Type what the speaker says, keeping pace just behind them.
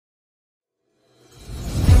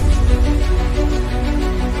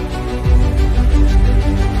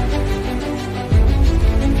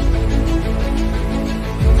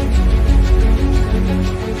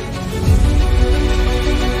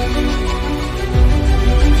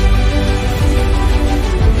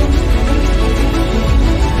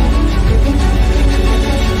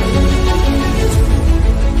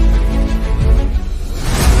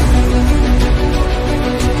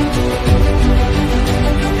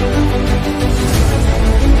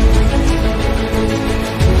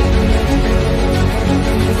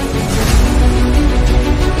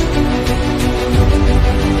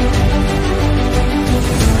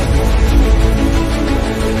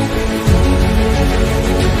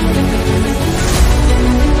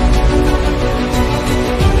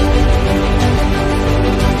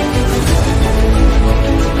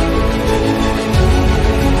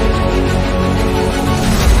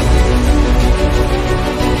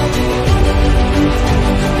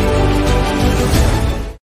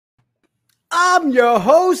I'm your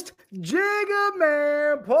host, Jigga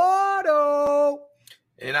Man Porto.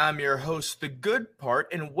 And I'm your host, The Good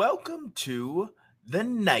Part, and welcome to The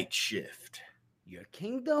Night Shift. Your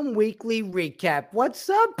Kingdom Weekly Recap. What's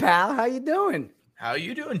up, pal? How you doing? How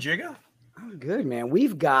you doing, Jigga? I'm good, man.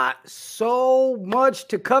 We've got so much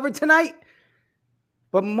to cover tonight.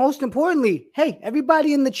 But most importantly, hey,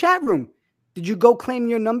 everybody in the chat room, did you go claim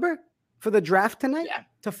your number for the draft tonight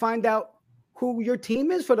to find out who your team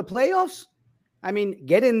is for the playoffs? I mean,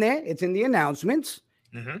 get in there. It's in the announcements.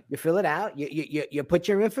 Mm-hmm. You fill it out. You put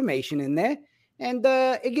your information in there, and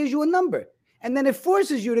it gives you a number. And then it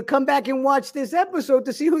forces you to come back and watch this episode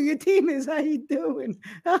to see who your team is. How you doing?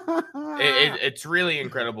 It's really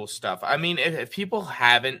incredible stuff. I mean, if people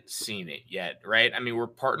haven't seen it yet, right? I mean, we're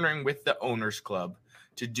partnering with the Owners Club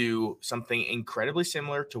to do something incredibly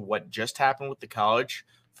similar to what just happened with the college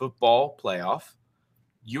football playoff.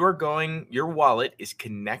 Your wallet is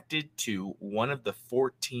connected to one of the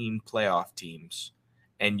 14 playoff teams,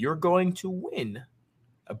 and you're going to win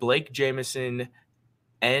a Blake Jameson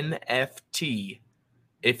NFT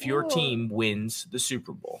if your team wins the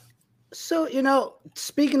Super Bowl. So,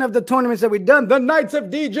 speaking of the tournaments that we've done, the Knights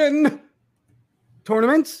of Degen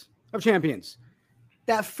Tournaments of Champions.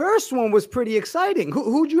 That first one was pretty exciting.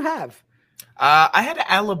 Who'd you have? I had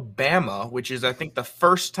Alabama, which is, I think, the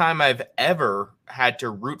first time I've ever had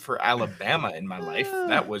to root for Alabama in my life.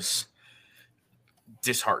 That was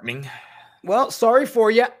disheartening. Well, sorry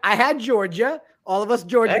for you. I had Georgia. All of us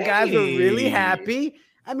Georgia guys were really happy.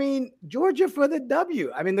 I mean, Georgia for the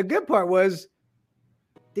W. I mean, the good part was,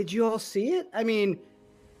 did you all see it? I mean,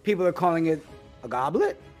 people are calling it a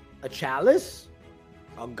goblet, a chalice,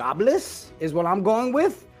 a gobless is what I'm going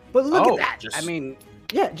with. But look at that. I mean,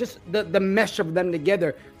 just the mesh of them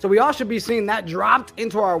together. So we all should be seeing that dropped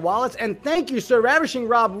into our wallets. And thank you, Sir Ravishing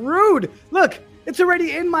Rob Rude. Look, it's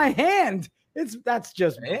already in my hand. That's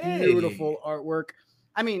just beautiful artwork.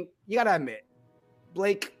 I mean, you gotta admit,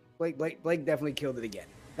 Blake definitely killed it again.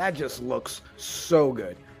 That just looks so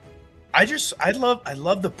good. I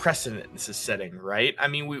love the precedent this is setting, right? I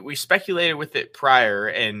mean, we speculated with it prior,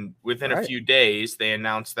 and within a few days they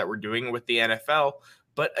announced that we're doing it with the NFL.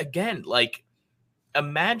 But again, like,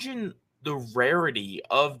 imagine the rarity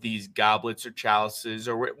of these goblets or chalices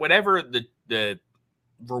or whatever the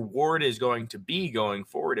reward is going to be going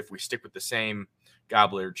forward if we stick with the same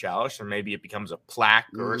goblet or chalice, or maybe it becomes a plaque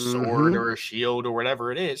or a sword or a shield or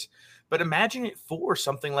whatever it is. But imagine it for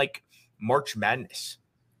something like March Madness,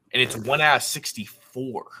 and it's 1 out of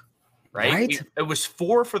 64, right? It was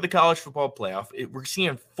 4 for the college football playoff. We're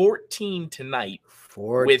seeing 14 tonight.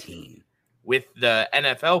 14 with the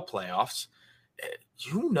NFL playoffs.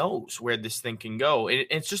 Who knows where this thing can go?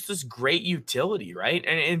 It's just this great utility, right?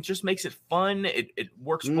 And it just makes it fun. It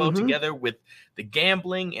works well together with the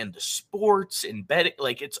gambling and the sports and betting.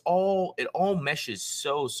 Like, it all meshes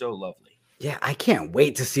so lovely. Yeah, I can't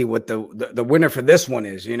wait to see what the winner for this one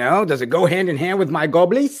is. Does it go hand in hand with my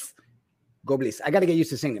Goblis? I got to get used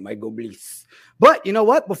to singing my Goblis. But you know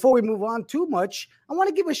what? Before we move on too much, I want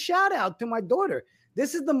to give a shout out to my daughter.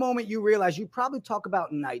 This is the moment you realize you probably talk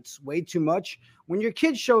about Knights way too much when your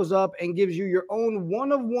kid shows up and gives you your own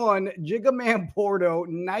one-of-one Jigga Man Porto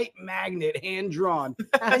Knight Magnet hand-drawn.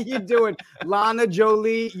 How you doing? Lana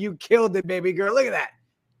Jolie, you killed it, baby girl. Look at that.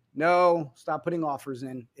 No, stop putting offers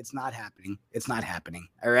in. It's not happening. It's not happening.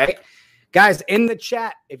 All right? Guys, in the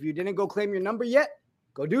chat, if you didn't go claim your number yet,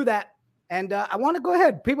 go do that. And I want to go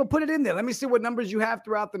ahead. People, put it in there. Let me see what numbers you have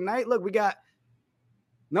throughout the night. Look, we got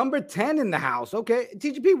number 10 in the house. Okay.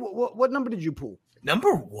 TGP, what number did you pull?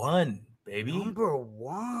 Number 1, baby. Number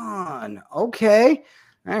 1. Okay.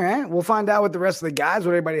 All right. We'll find out with the rest of the guys,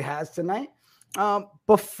 what everybody has tonight.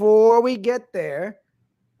 Before we get there,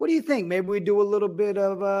 what do you think? Maybe we do a little bit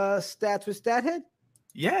of stats with Stathead?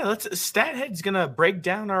 Yeah, Stathead's going to break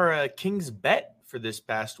down our King's bet for this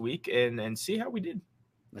past week and see how we did.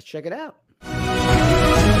 Let's check it out.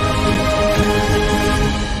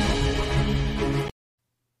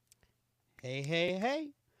 Hey.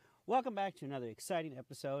 Welcome back to another exciting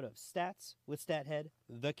episode of Stats with Stathead,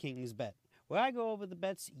 the King's Bet, where I go over the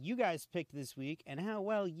bets you guys picked this week and how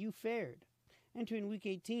well you fared. Entering Week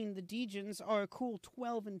 18, the Degens are a cool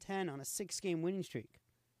 12-10 on a 6-game winning streak.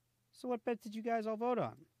 So what bet did you guys all vote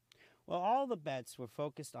on? Well, all the bets were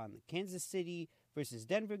focused on the Kansas City versus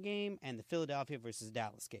Denver game and the Philadelphia versus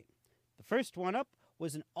Dallas game. The first one up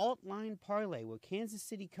was an alt-line parlay where Kansas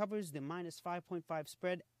City covers the minus 5.5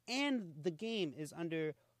 spread and the game is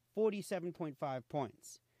under 47.5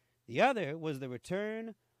 points. The other was the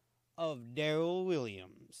return of Darrell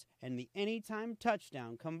Williams and the anytime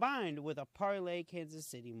touchdown combined with a parlay Kansas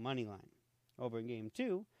City money line. Over in Game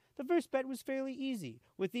 2, The first bet was fairly easy,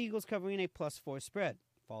 with the Eagles covering a +4 spread,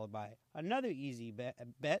 followed by another easy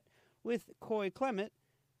bet with Corey Clement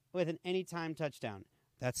with an anytime touchdown.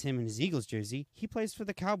 That's him in his Eagles jersey. He plays for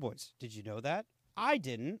the Cowboys. Did you know that? I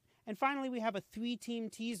didn't. And finally, we have a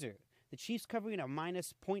 3-team teaser. The Chiefs covering a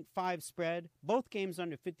 -0.5 spread, both games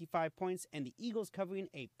under 55 points, and the Eagles covering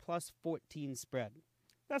a +14 spread.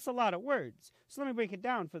 That's a lot of words, so let me break it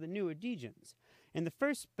down for the newer Degens. In the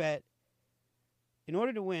first bet, in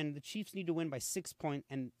order to win, the Chiefs need to win by 6 points,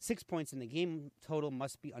 and the game total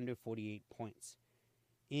must be under 48 points.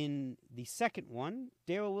 In the second one,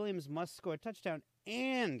 Darrell Williams must score a touchdown,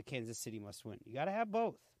 and Kansas City must win. You got to have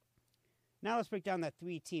both. Now let's break down that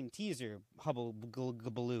 3-team teaser,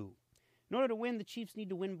 hubble-baloo. In order to win, the Chiefs need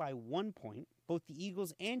to win by 1 point. Both the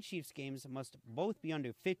Eagles and Chiefs games must both be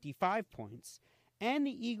under 55 points, and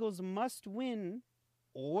the Eagles must win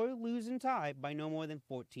or lose and tie by no more than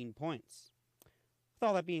 14 points. With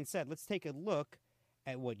all that being said, let's take a look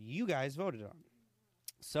at what you guys voted on.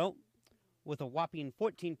 So, with a whopping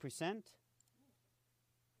 14%,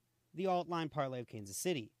 the alt-line parlay of Kansas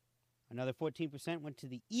City. Another 14% went to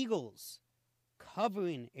the Eagles,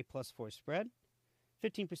 covering a +4 spread.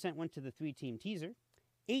 15% went to the 3-team teaser.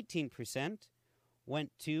 18%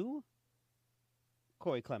 went to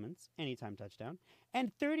Corey Clements, anytime touchdown.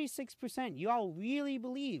 And 36%, you all really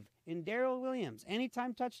believe in Darrell Williams,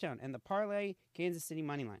 anytime touchdown, and the parlay Kansas City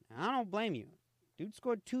money line. And I don't blame you. Dude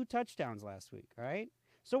scored 2 touchdowns last week, all right?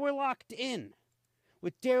 So we're locked in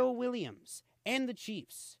with Darrell Williams and the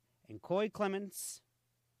Chiefs and Corey Clements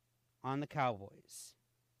on the Cowboys.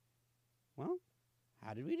 Well,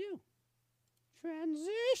 how did we do?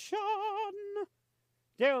 Transition!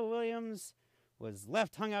 Darrell Williams was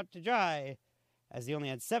left hung out to dry as he only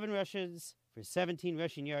had 7 rushes for 17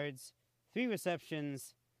 rushing yards, 3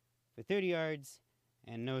 receptions for 30 yards,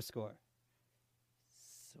 and no score.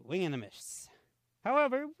 Swing and a miss.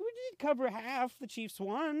 However, we did cover half. The Chiefs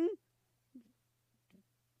won.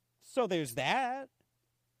 So there's that.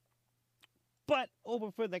 But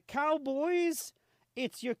over for the Cowboys,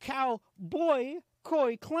 it's your cowboy,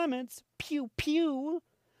 Corey Clements, pew pew,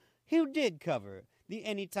 who did cover the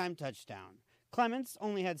anytime touchdown. Clements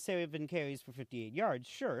only had 7 carries for 58 yards,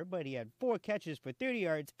 sure, but he had 4 catches for 30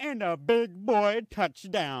 yards and a big boy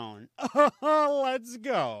touchdown. Let's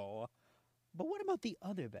go. But what about the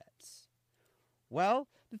other bets? Well,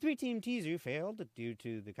 the 3-team teaser failed due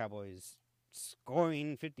to the Cowboys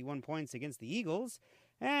scoring 51 points against the Eagles,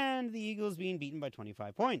 and the Eagles being beaten by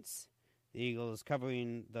 25 points. The Eagles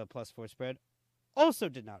covering the +4 spread also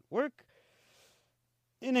did not work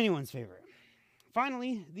in anyone's favor.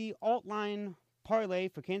 Finally, the alt-line parlay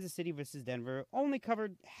for Kansas City versus Denver only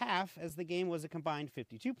covered half, as the game was a combined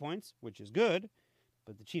 52 points, which is good,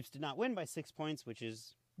 but the Chiefs did not win by 6 points, which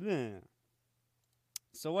is bleh.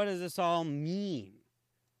 So what does this all mean?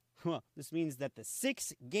 Well, this means that the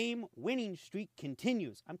 6-game winning streak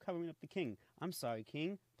continues. I'm covering up the King. I'm sorry,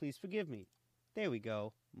 King. Please forgive me. There we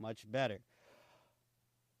go. Much better.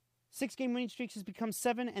 6-game winning streaks has become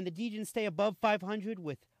 7, and the Degens stay above 500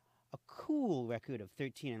 with a cool record of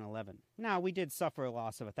 13-11. Now, we did suffer a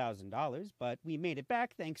loss of $1,000, but we made it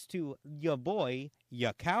back thanks to your boy,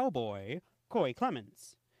 your cowboy, Corey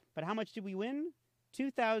Clements. But how much did we win?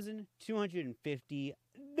 $2,250.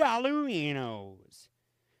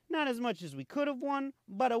 Not as much as we could have won,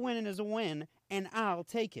 but a win is a win, and I'll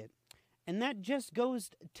take it. And that just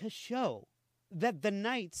goes to show that the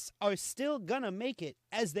Knights are still gonna make it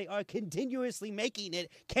as they are continuously making it.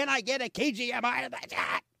 Can I get a KGMI in the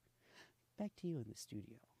chat? Back to you in the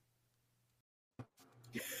studio.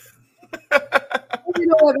 You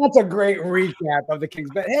know what? That's a great recap of the Kings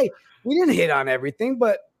Bet. Hey, we didn't hit on everything,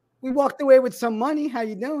 but we walked away with some money. How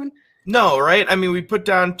you doing? No, right? I mean, we put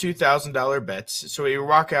down $2,000 bets, so we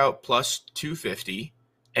walk out plus 250,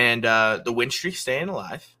 and the win streak staying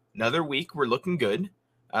alive. Another week, we're looking good,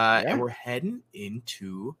 and we're heading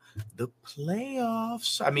into the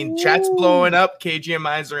playoffs. I mean, chat's blowing up.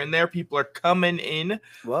 KGMIs are in there. People are coming in.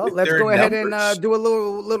 Well, let's go ahead and do a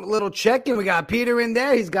little check-in. We got Peter in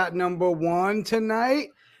there. He's got number 1 tonight.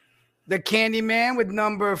 The Candyman with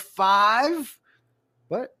number 5.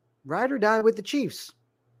 But ride or die with the Chiefs.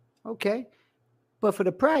 Okay. But for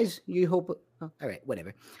the prize, you hope. Oh, all right,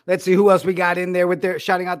 whatever. Let's see who else we got in there with their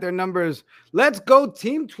shouting out their numbers. Let's go,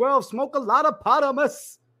 Team 12. Smoke a lot of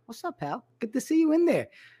potamus. What's up, pal? Good to see you in there.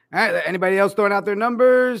 All right. Anybody else throwing out their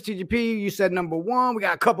numbers? TGP, you said number 1. We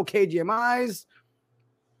got a couple KGMIs.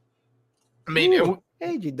 I mean,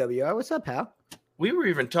 hey, GWR. What's up, pal? We were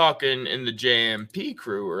even talking in the JMP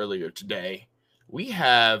crew earlier today. We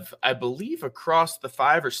have, I believe, across the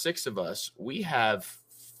 5 or 6 of us, we have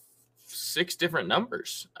 6 different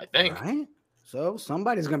numbers, I think. Right. So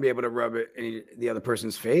somebody's gonna be able to rub it in the other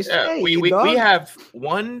person's face. Yeah, Hey, we have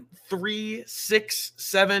 1, 3, 6,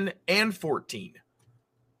 7, and 14.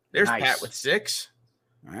 There's Nice. Pat with 6.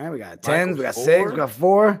 All right, we got 10s, we got 4. 6, we got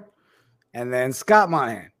 4, and then Scott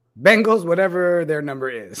Monahan. Bengals, whatever their number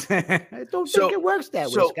is. I don't think it works that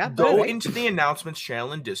way, Scott. Go into the announcements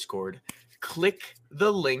channel in Discord, click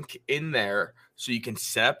the link in there so you can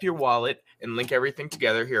set up your wallet and link everything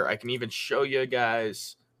together. Here, I can even show you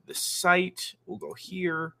guys the site. We'll go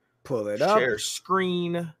here. Pull it up. Share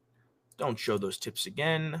screen. Don't show those tips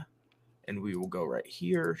again. And we will go right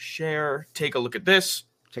here. Share. Take a look at this.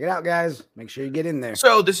 Check it out, guys. Make sure you get in there.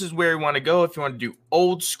 So this is where you want to go if you want to do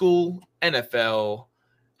old school NFL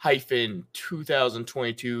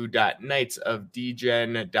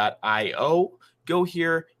 2022.knightsofdgen.io. Go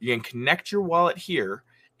here. You can connect your wallet here,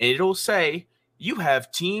 and it'll say you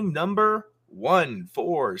have team number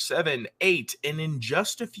 1478. And in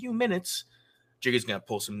just a few minutes, Jigga's gonna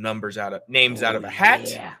pull some names out of a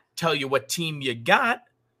hat, tell you what team you got,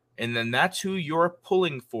 and then that's who you're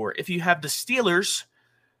pulling for. If you have the Steelers,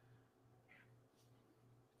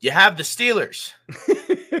 you have the Steelers.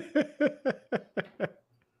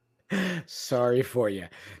 Sorry for you.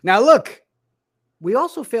 Now, look, we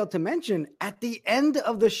also failed to mention at the end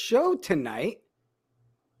of the show tonight,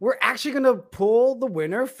 we're actually going to pull the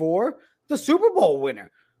winner for the Super Bowl winner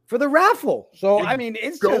for the raffle. So, I mean,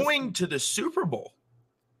 it's going to the Super Bowl,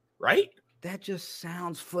 right? That just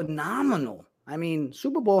sounds phenomenal. I mean,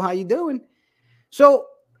 Super Bowl, how you doing? So,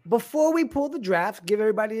 before we pull the draft, give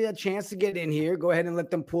everybody a chance to get in here. Go ahead and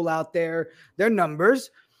let them pull out their numbers.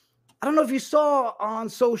 I don't know if you saw on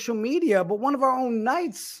social media, but one of our own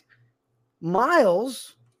Knights,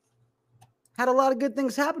 Miles, had a lot of good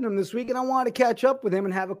things happen to him this week, and I wanted to catch up with him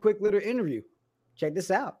and have a quick little interview. Check this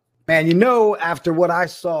out. Man, you know, after what I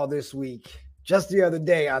saw this week, just the other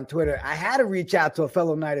day on Twitter, I had to reach out to a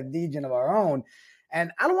fellow Knight of Degen of our own,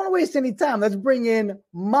 and I don't want to waste any time. Let's bring in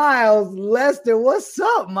Miles Lester. What's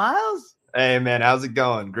up, Miles? Hey, man, how's it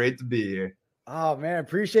going? Great to be here. Oh, man,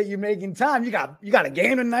 appreciate you making time. You got a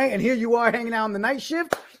game tonight, and here you are hanging out on the night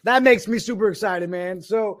shift. That makes me super excited, man.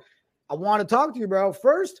 So I want to talk to you, bro.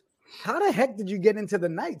 First, how the heck did you get into the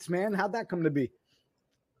Knights, man? How'd that come to be?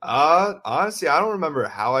 Honestly, I don't remember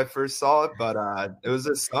how I first saw it, but it was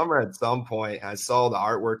this summer at some point. I saw the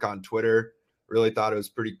artwork on Twitter, really thought it was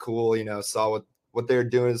pretty cool, you know, saw what they were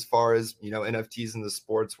doing as far as, you know, NFTs in the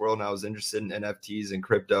sports world, and I was interested in NFTs and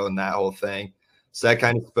crypto and that whole thing. So that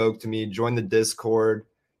kind of spoke to me. Joined the Discord.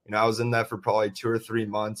 You know, I was in that for probably 2 or 3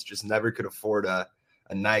 months, just never could afford a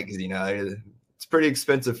night because, you know, it's pretty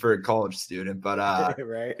expensive for a college student. But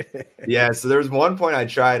right. Yeah, so there was one point I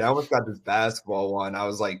tried. I almost got this basketball one. I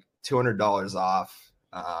was like $200 off.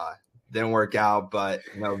 Didn't work out, but,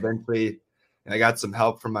 you know, eventually I got some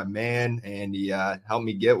help from my man, and he helped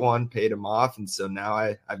me get one, paid him off. And so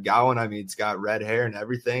now I've got one. I mean, it's got red hair and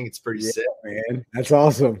everything. It's pretty sick, man. That's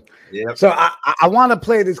awesome. Yeah. So I want to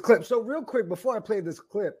play this clip. So real quick, before I play this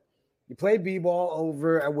clip, you played b-ball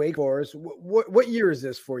over at Wake Forest. What year is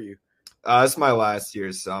this for you? It's my last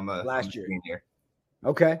year, so I'm a senior.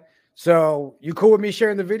 Okay. So you cool with me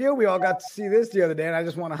sharing the video? We all got to see this the other day, and I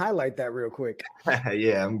just want to highlight that real quick.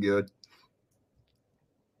 Yeah, I'm good.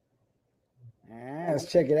 Let's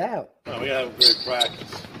check it out. We gotta have a great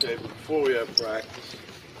practice. Okay, but before we have practice,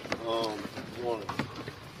 we want to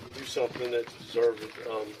do something that deserves it.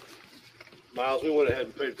 Miles, we went ahead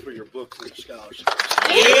and paid for your books and your scholarship.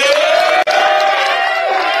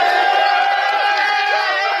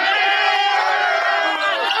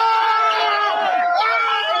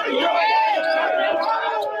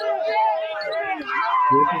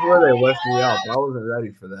 This is where they lift me up. I wasn't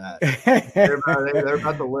ready for that. They're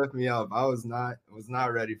about to lift me up. I was not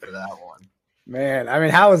ready for that one. Man, I mean,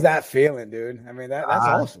 how was that feeling, dude? I mean, that's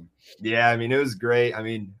awesome. Yeah, I mean, it was great. I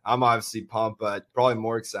mean, I'm obviously pumped, but probably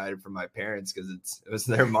more excited for my parents because it was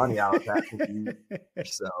their money I was asking.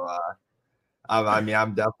 So, I mean,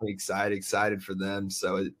 I'm definitely excited for them.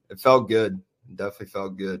 So it felt good. It definitely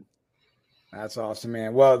felt good. That's awesome,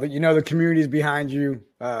 man. Well, you know, the community's behind you.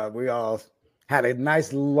 We all had a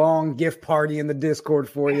nice long gift party in the Discord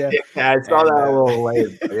for you. Yeah, I saw that a little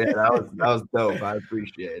late. Yeah, that was dope. I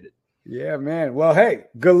appreciate it. Yeah, man. Well, hey,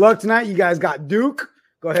 good luck tonight. You guys got Duke.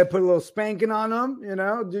 Go ahead, put a little spanking on them, you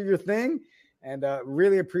know, do your thing. And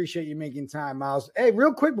really appreciate you making time, Miles. Hey,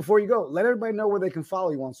 real quick before you go, let everybody know where they can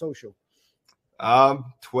follow you on social.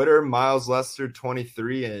 Twitter, Miles Lester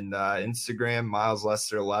 23, and Instagram, Miles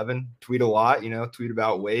Lester 11. Tweet a lot, you know, tweet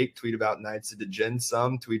about Wake, tweet about Knights of Degen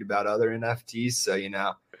some, tweet about other NFTs. So, you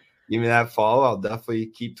know, give me that follow. I'll definitely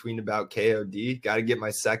keep tweeting about KOD. Got to get my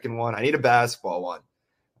second one. I need a basketball one.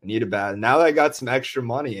 I need a bat. Now that I got some extra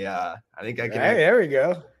money, I think I can. Hey, there we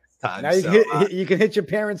go. Time. Now you can hit your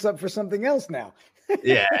parents up for something else now.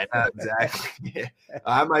 Yeah, exactly. Yeah.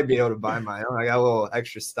 I might be able to buy my own. I got a little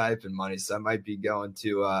extra stipend money, so I might be going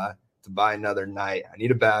to buy another night. I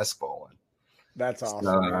need a basketball one. That's awesome.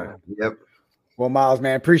 So, yep. Well, Miles,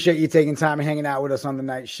 man, appreciate you taking time and hanging out with us on the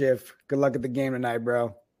night shift. Good luck at the game tonight,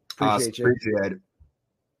 bro. Appreciate you. Appreciate it.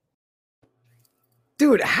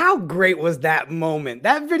 Dude, how great was that moment?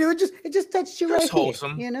 That video, it just touched you right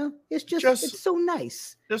wholesome. here, you know? It's so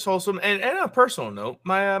nice. Just wholesome. And on a personal note,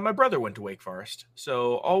 my brother went to Wake Forest.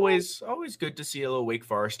 So always good to see a little Wake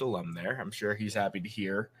Forest alum there. I'm sure he's happy to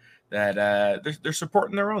hear that they're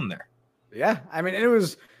supporting their own there. Yeah, I mean, it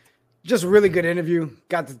was just a really good interview.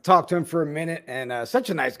 Got to talk to him for a minute, and such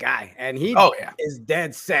a nice guy. And he is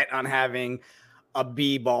dead set on having a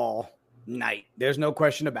B-ball night. There's no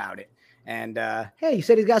question about it. And hey, he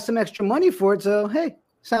said he's got some extra money for it. So, hey,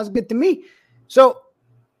 sounds good to me. So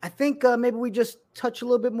I think maybe we just touch a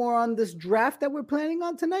little bit more on this draft that we're planning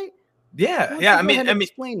on tonight. Yeah. I mean,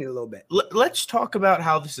 explain it a little bit. Let's talk about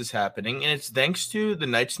how this is happening. And it's thanks to the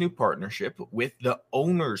Knights' new partnership with the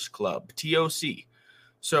Owners Club, TOC.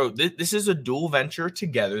 So this is a dual venture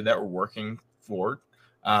together that we're working for.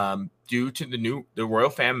 Due to the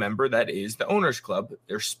Royal fan member that is the Owners Club.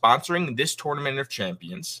 They're sponsoring this Tournament of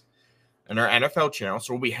Champions and our NFL channel.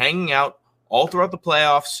 So we'll be hanging out all throughout the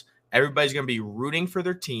playoffs. Everybody's going to be rooting for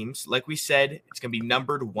their teams. Like we said, it's going to be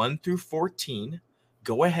numbered 1 through 14.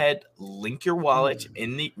 Go ahead, link your wallet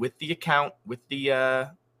with the account, with the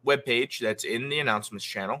webpage that's in the announcements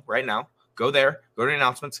channel right now. Go there, go to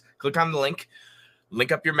announcements, click on the link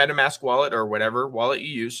up your MetaMask wallet or whatever wallet you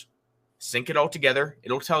use, sync it all together.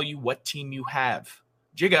 It'll tell you what team you have.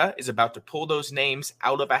 Jigga is about to pull those names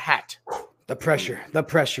out of a hat. The pressure.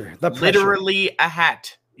 Literally a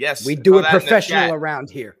hat. Yes. We do it professional around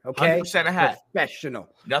here. Okay. 100% a hat. Professional.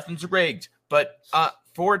 Nothing's rigged. But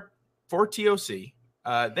for TOC,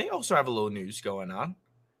 they also have a little news going on.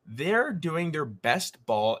 They're doing their best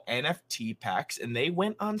ball NFT packs, and they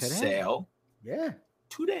went on sale. Yeah.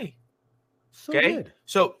 Today. So good.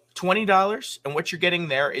 So $20. And what you're getting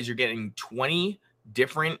there is you're getting 20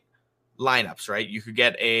 different lineups, right? You could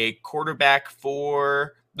get a quarterback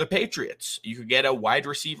for the Patriots. You could get a wide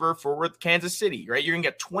receiver for Kansas City, right? You're going to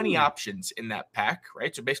get 20 options in that pack,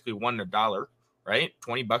 right? So basically $1, right?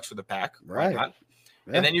 $20 for the pack. Right. Yeah.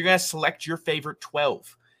 And then you're going to select your favorite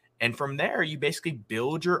 12. And from there, you basically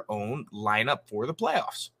build your own lineup for the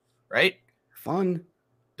playoffs, right? Fun.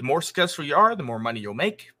 The more successful you are, the more money you'll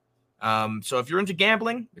make. So if you're into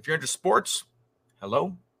gambling, if you're into sports,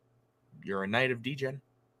 hello, you're a Knight of Degen.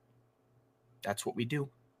 That's what we do.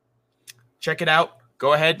 Check it out.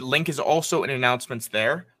 Go ahead. Link is also in announcements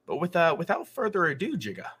there. But without further ado,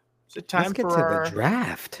 Jigga, is it time Let's get for to the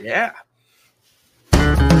draft? Yeah.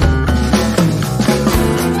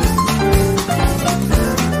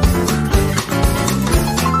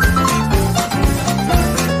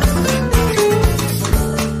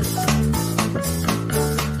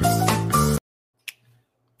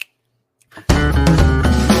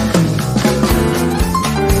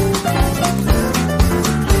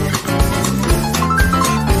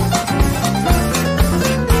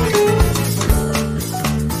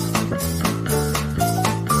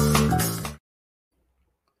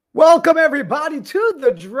 Welcome, everybody, to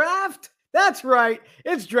the draft. That's right.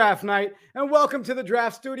 It's draft night, and welcome to the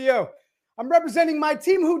draft studio. I'm representing my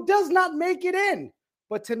team who does not make it in,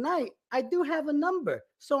 but tonight I do have a number,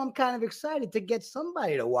 so I'm kind of excited to get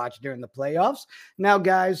somebody to watch during the playoffs. Now,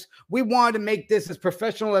 guys, we wanted to make this as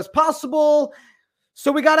professional as possible,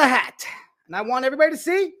 so we got a hat, and I want everybody to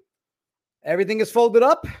see everything is folded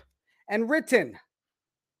up and written.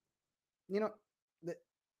 You know,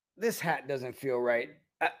 this hat doesn't feel right.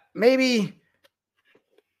 Maybe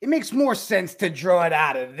it makes more sense to draw it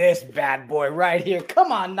out of this bad boy right here.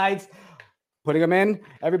 Come on, Knights. Putting them in.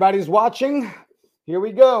 Everybody's watching. Here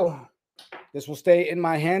we go. This will stay in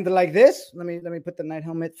my hand like this. Let me put the Knight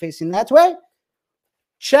helmet facing that way.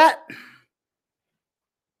 Chat,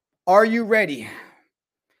 are you ready?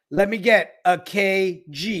 Let me get a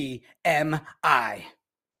KGMI.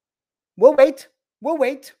 We'll wait. We'll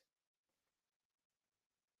wait.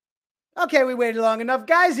 Okay, we waited long enough.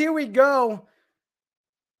 Guys, here we go.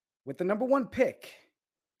 With the number 1 pick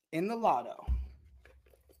in the lotto.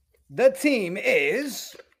 The team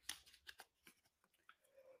is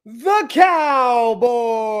the Cowboys.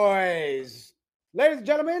 Ladies and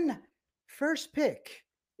gentlemen, first pick.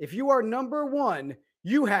 If you are number 1,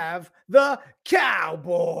 you have the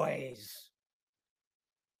Cowboys.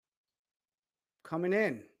 Coming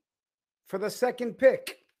in for the second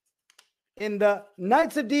pick in the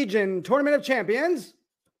Knights of Degen Tournament of Champions,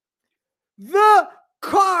 the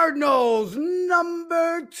Cardinals,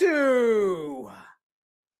 number 2.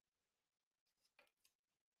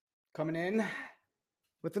 Coming in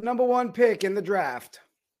with the number 1 pick in the draft.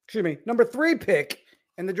 Excuse me, number 3 pick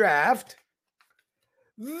in the draft,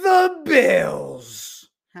 the Bills.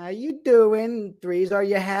 How you doing, threes? Are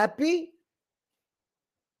you happy?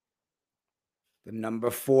 The number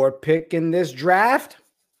 4 pick in this draft.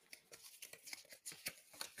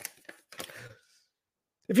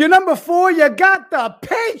 If you're number 4, you got the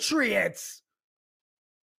Patriots.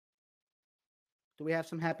 Do we have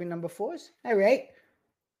some happy number 4s? All right.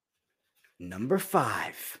 Number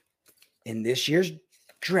 5 in this year's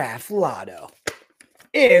draft lotto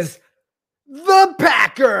is the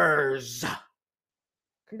Packers.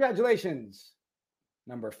 Congratulations.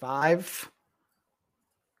 Number 5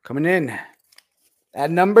 coming in at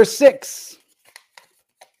number 6,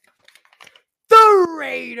 the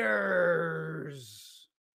Raiders.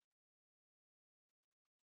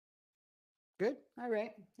 Good. All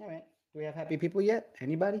right. Do we have happy people yet?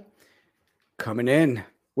 Anybody? Coming in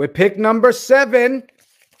with pick number 7.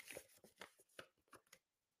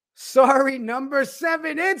 Sorry, number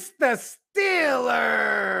 7. It's the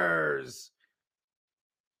Steelers.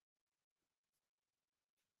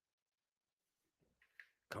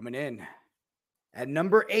 Coming in at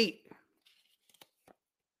number 8,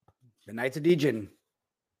 the Knights of Degen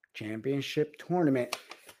Championship Tournament,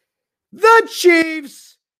 the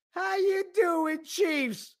Chiefs. How you doing,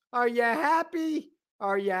 Chiefs? Are you happy?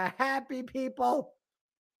 Are you happy, people?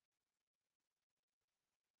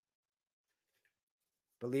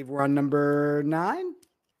 Believe we're on number 9.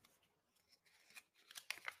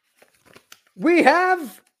 We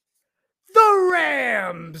have the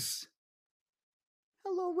Rams.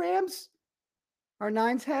 Hello, Rams. Are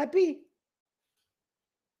 9s happy?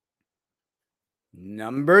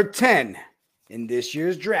 Number 10 in this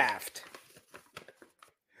year's draft,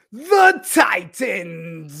 the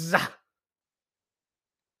Titans. I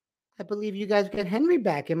believe you guys got Henry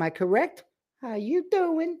back. Am I correct? How you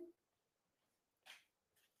doing?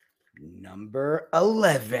 Number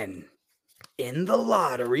 11 in the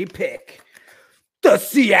lottery pick, the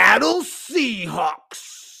Seattle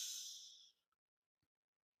Seahawks.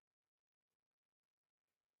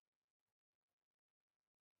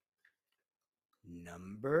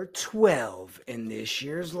 Number 12 in this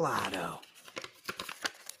year's lotto,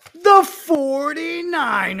 the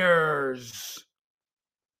 49ers.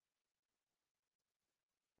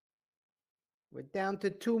 We're down to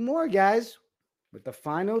 2 more, guys, with the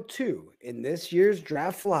final 2 in this year's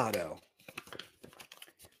draft lotto.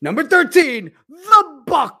 Number 13, the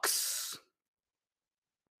Bucks.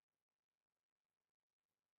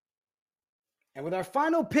 And with our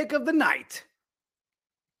final pick of the night,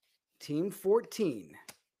 Team 14,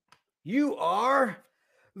 you are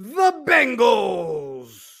the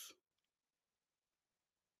Bengals.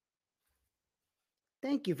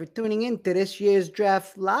 Thank you for tuning in to this year's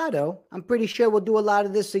draft lotto. I'm pretty sure we'll do a lot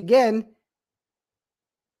of this again.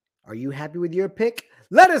 Are you happy with your pick?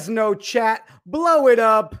 Let us know, chat. Blow it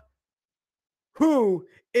up. Who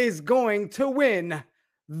is going to win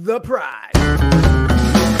the prize?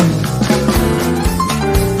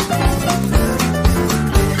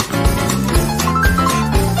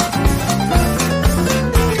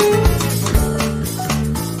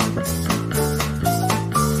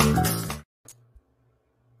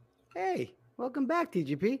 Hey, welcome back,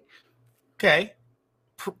 TGP. Okay.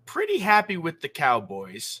 Pretty happy with the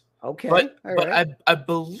Cowboys. Okay. But right. I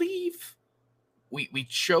believe we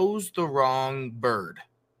chose the wrong bird.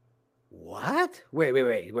 What? Wait.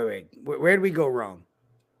 Where did we go wrong?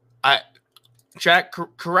 Jack,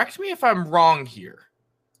 correct me if I'm wrong here,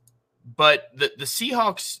 but the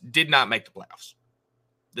Seahawks did not make the playoffs.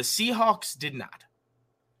 The Seahawks did not.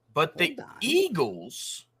 But the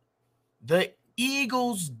Eagles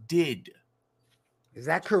did. Is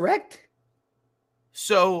that correct?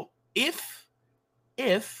 So if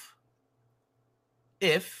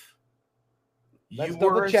Let's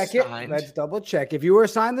double check it. Let's double check. If you were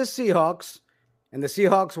assigned the Seahawks and the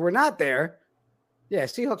Seahawks were not there, yeah,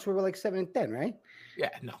 Seahawks were like 7-10, right? Yeah,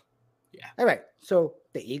 no. Yeah. All right. So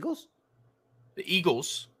the Eagles? The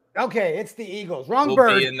Eagles. Okay, it's the Eagles. Wrong will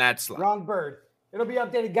bird. Be in that slot. Wrong bird. It'll be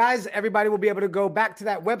updated, guys. Everybody will be able to go back to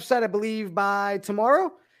that website, I believe, by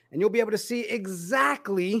tomorrow, and you'll be able to see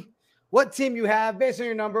exactly what team you have based on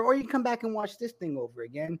your number, or you can come back and watch this thing over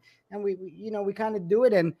again. And we kind of do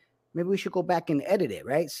it, and maybe we should go back and edit it,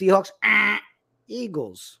 right? Seahawks,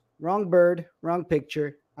 Eagles. Wrong bird, wrong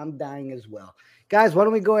picture. I'm dying as well. Guys, why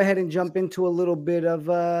don't we go ahead and jump into a little bit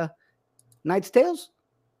of Knight's Tales?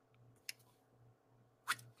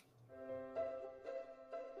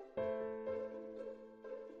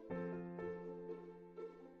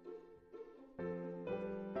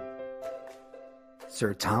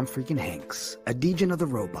 Sir Tom freaking Hanks, a Degen of the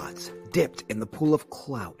robots, dipped in the pool of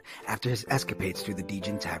clout after his escapades through the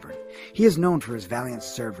Degen Tavern. He is known for his valiant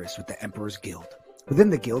service with the Emperor's Guild.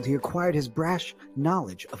 Within the guild, he acquired his brash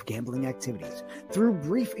knowledge of gambling activities through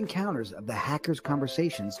brief encounters of the hackers'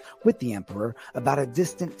 conversations with the Emperor about a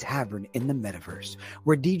distant tavern in the metaverse,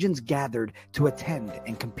 where Degens gathered to attend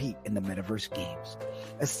and compete in the metaverse games.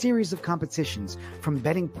 A series of competitions, from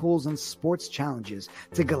betting pools and sports challenges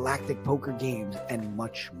to galactic poker games and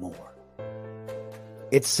much more.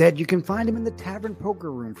 It's said you can find him in the tavern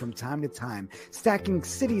poker room from time to time, stacking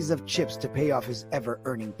cities of chips to pay off his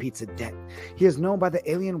ever-earning pizza debt. He is known by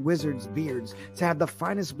the alien wizard's beards to have the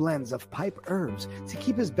finest blends of pipe herbs to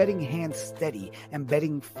keep his betting hands steady and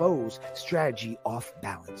betting foes' strategy off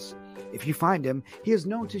balance. If you find him, he is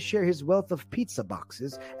known to share his wealth of pizza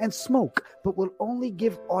boxes and smoke, but will only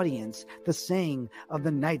give audience the saying of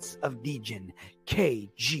the Knights of Degen,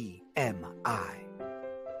 KGMI.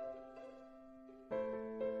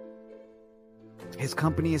 His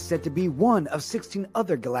company is said to be one of 16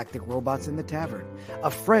 other galactic robots in the tavern,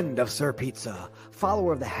 a friend of Sir Pizza,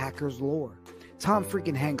 follower of the hacker's lore. Tom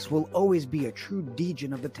freaking Hanks will always be a true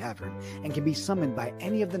Degen of the tavern and can be summoned by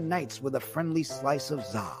any of the knights with a friendly slice of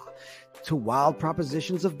za. To wild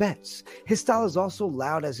propositions of bets. His style is also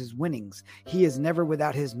loud as his winnings. He is never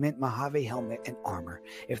without his mint Mojave helmet and armor.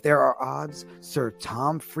 If there are odds, Sir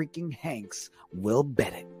Tom freaking Hanks will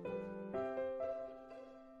bet it.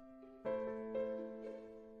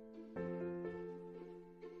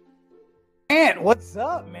 Man, what's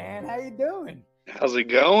up, man? How you doing? How's it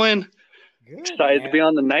going? Good, Excited man. to be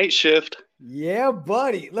on the night shift. Yeah,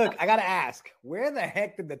 buddy. Look, I gotta ask, where the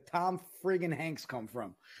heck did the Tom friggin' Hanks come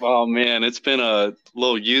from? Oh man, it's been a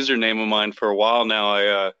little username of mine for a while now.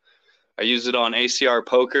 I use it on ACR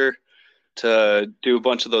Poker to do a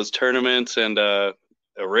bunch of those tournaments, and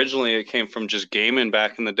originally it came from just gaming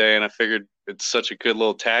back in the day, and I figured it's such a good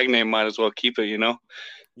little tag name, might as well keep it, you know?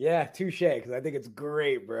 Yeah, touche, because I think it's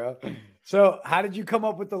great, bro. So how did you come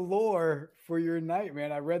up with the lore for your night,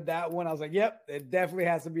 man? I read that one. I was like, yep, it definitely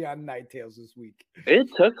has to be on Night Tales this week. It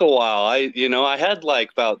took a while. I had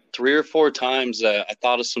like about 3 or 4 times I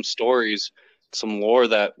thought of some stories, some lore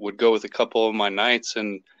that would go with a couple of my nights,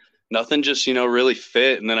 and nothing just, really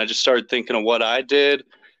fit. And then I just started thinking of what I did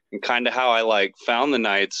and kind of how I like found the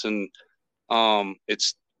nights. And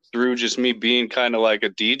it's through just me being kind of like a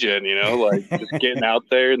Degen, like just getting out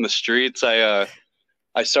there in the streets.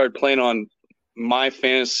 I started playing on my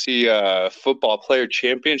fantasy football player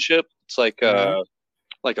championship. It's like a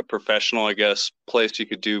professional, I guess, place you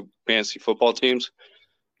could do fantasy football teams.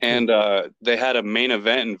 And they had a main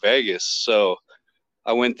event in Vegas. So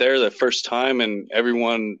I went there the first time, and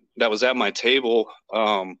everyone that was at my table,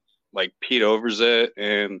 like Pete Overzet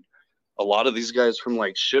and a lot of these guys from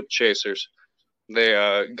like Ship Chasers,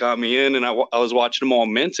 they got me in, and I was watching them all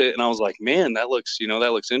mint it, and I was like, man, that looks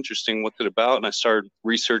interesting. What's it about? And I started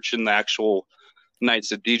researching the actual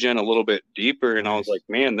Knights of Degen a little bit deeper, and I was like,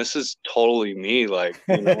 man, this is totally me. Like,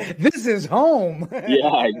 this is home.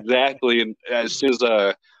 Yeah, exactly. And as soon as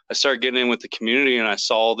I started getting in with the community, and I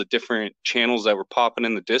saw all the different channels that were popping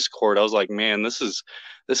in the Discord, I was like, man, this is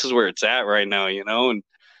where it's at right now, And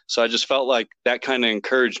so I just felt like that kind of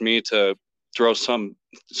encouraged me to throw something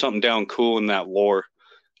down cool in that lore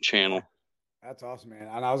channel. That's awesome, man.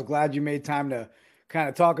 And I was glad you made time to kind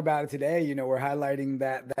of talk about it today. We're highlighting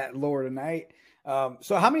that lore tonight.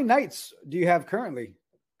 So how many nights do you have currently?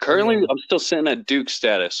 Currently, I'm still sitting at Duke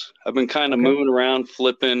status. I've been kind of moving around,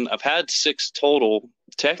 flipping. I've had 6 total.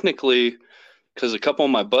 Technically, because a couple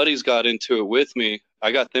of my buddies got into it with me,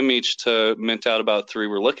 I got them each to mint out about 3.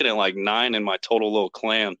 We're looking at like 9 in my total little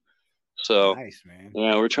clan. So, nice, man.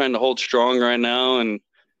 Yeah, we're trying to hold strong right now and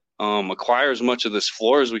acquire as much of this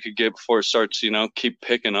floor as we could get before it starts, keep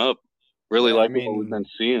picking up. Really what we've been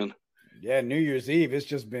seeing. Yeah, New Year's Eve, it's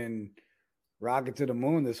just been rocket to the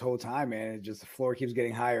moon this whole time, man. It just, the floor keeps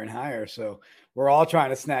getting higher and higher. So we're all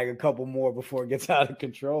trying to snag a couple more before it gets out of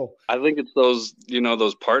control. I think it's those,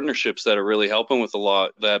 those partnerships that are really helping with a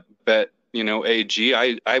lot. That bet, AG.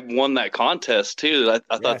 I won that contest too.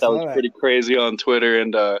 I thought that was pretty crazy on Twitter.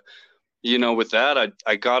 And, with that,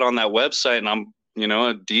 I got on that website, and I'm,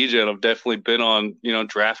 a Degen. I've definitely been on,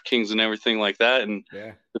 DraftKings and everything like that. And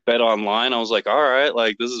the bet online, I was like, all right,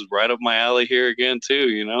 like this is right up my alley here again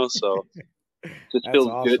too, So just feels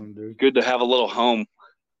awesome, good to have a little home.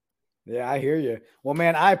 Yeah, I hear you. Well,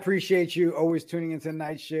 man, I appreciate you always tuning into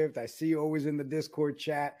Night Shift. I see you always in the Discord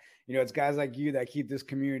chat. You know, it's guys like you that keep this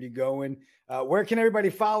community going. Where can everybody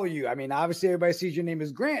follow you? I mean, obviously, everybody sees your name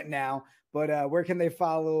is Grant now, but where can they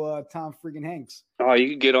follow Tom freaking Hanks? Oh, you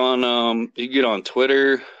can get on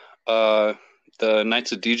Twitter. The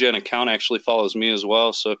Knights of DGen account actually follows me as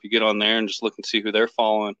well. So if you get on there and just look and see who they're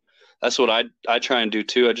following, that's what I try and do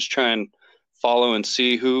too. I just try and follow and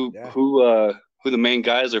see who the main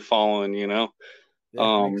guys are following, you know.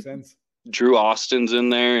 Yeah, makes sense. Drew Austin's in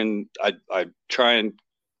there, and I try and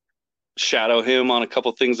shadow him on a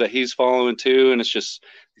couple things that he's following too. And it's just,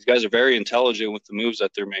 these guys are very intelligent with the moves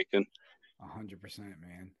that they're making. 100%,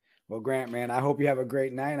 man. Well, Grant, man, I hope you have a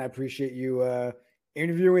great night. I appreciate you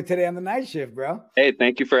interviewing today on the Night Shift, bro. Hey,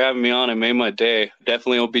 thank you for having me on. It made my day.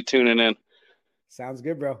 Definitely will be tuning in. Sounds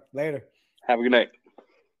good, bro. Later. Have a good night.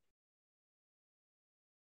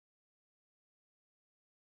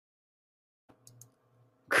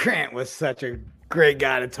 Grant was such a great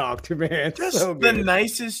guy to talk to, man. Just so the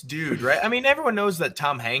nicest dude, right? I mean, everyone knows that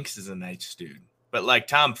Tom Hanks is a nice dude, but like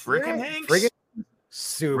Tom Hanks,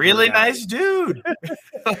 super really nice dude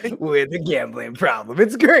with a gambling problem.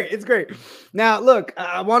 It's great. It's great. Now, look,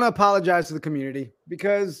 I want to apologize to the community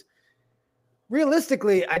because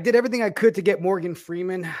realistically, I did everything I could to get Morgan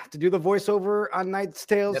Freeman to do the voiceover on Knight's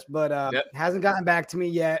Tales, but hasn't gotten back to me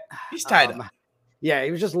yet. He's tied up. Yeah,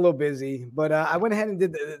 he was just a little busy, but I went ahead and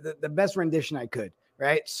did the best rendition I could,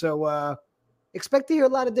 right? So expect to hear a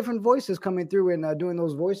lot of different voices coming through and doing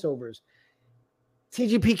those voiceovers.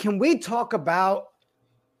 TGP, can we talk about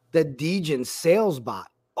the DGen sales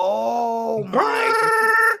bot? Oh,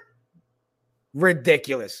 my.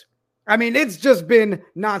 Ridiculous. I mean, it's just been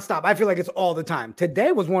nonstop. I feel like it's all the time.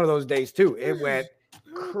 Today was one of those days, too. It went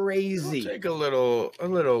crazy. We'll take a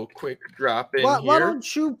little quick drop in Why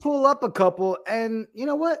don't you pull up a couple? And you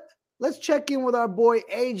know what? Let's check in with our boy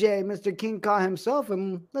AJ, Mr. King Kong himself,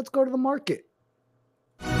 and let's go to the market.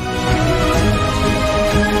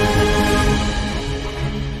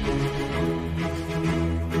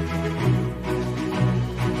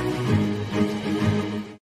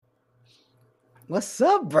 What's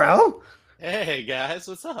up, bro? Hey guys,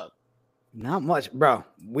 what's up? Not much, bro.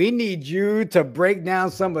 We need you to break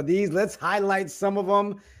down some of these. Let's highlight some of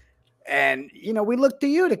them. And, you know, we look to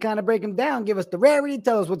you to kind of break them down, give us the rarity,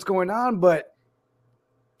 tell us what's going on. But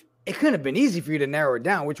it couldn't have been easy for you to narrow it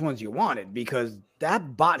down which ones you wanted because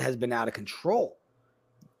that bot has been out of control.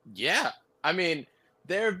 Yeah. I mean,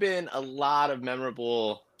 there have been a lot of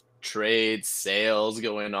memorable trades, sales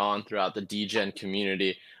going on throughout the DGen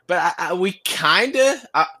community. But we kind of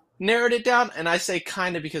narrowed it down, and I say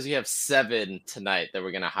kind of because we have 7 tonight that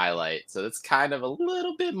we're going to highlight. So it's kind of a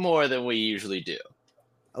little bit more than we usually do.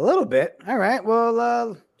 A little bit. All right.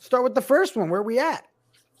 Well, start with the first one. Where are we at?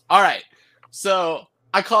 All right. So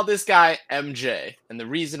I call this guy MJ. And the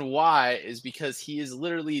reason why is because he is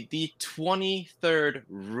literally the 23rd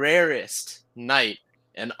rarest knight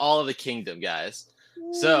in all of the kingdom, guys.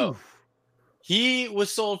 Ooh. So he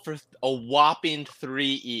was sold for a whopping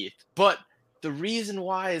 3 ETH. But the reason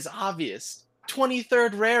why is obvious.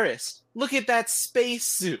 23rd rarest. Look at that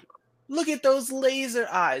spacesuit. Look at those laser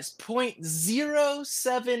eyes.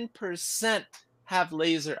 0.07% have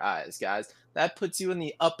laser eyes, guys. That puts you in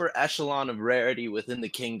the upper echelon of rarity within the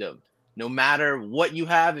kingdom. No matter what you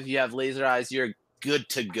have, if you have laser eyes, you're good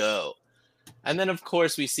to go. And then, of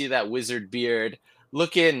course, we see that wizard beard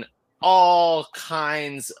looking all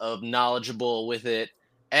kinds of knowledgeable with it.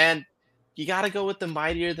 And you got to go with the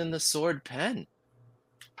mightier than the sword pen.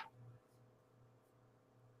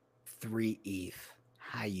 3 ETH.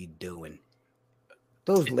 How you doing?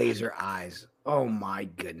 Those laser eyes. Oh, my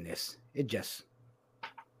goodness. It just...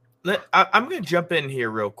 I'm going to jump in here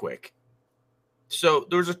real quick. So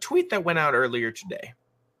there was a tweet that went out earlier today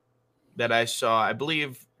that I saw. I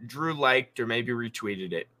believe Drew liked or maybe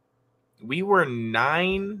retweeted it. We were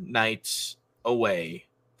 9 nights away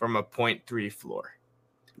from a 0.3 floor.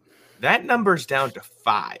 That number's down to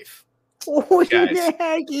 5. Oh, the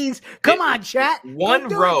Yankees. Come on, chat. One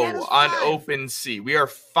row on OpenSea. We are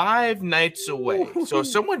 5 nights away. So if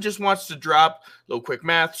someone just wants to drop, little quick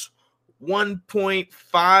maths,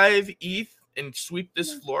 1.5 ETH and sweep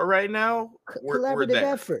this floor right now, we're there.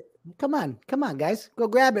 Effort. Come on, guys. Go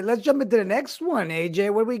grab it. Let's jump into the next one,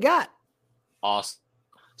 AJ. What do we got? Awesome.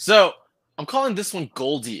 So I'm calling this one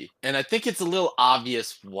Goldie, and I think it's a little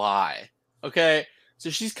obvious why. Okay.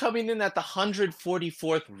 So she's coming in at the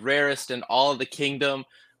 144th rarest in all of the kingdom.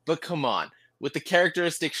 But come on, with the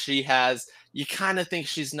characteristics she has, you kind of think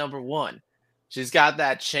she's number 1. She's got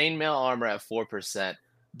that chainmail armor at 4%,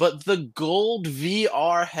 but the gold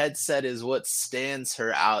VR headset is what stands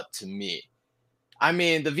her out to me. I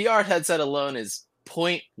mean, the VR headset alone is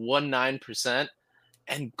 0.19%.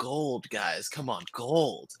 And gold, guys. Come on,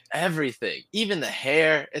 gold. Everything. Even the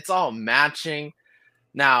hair. It's all matching.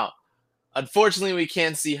 Now, unfortunately, we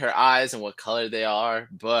can't see her eyes and what color they are,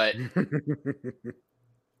 but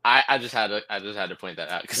I just had to point that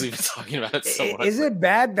out because we've been talking about it so much. Is it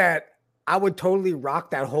bad that I would totally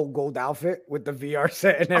rock that whole gold outfit with the VR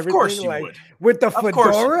set and everything? Of course you like would. With the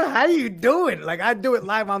fedora? How you doing? Like I do it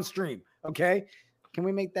live on stream. Okay. Can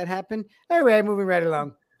we make that happen? Anyway, moving right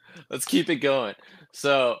along. Let's keep it going.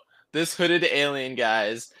 So this hooded alien,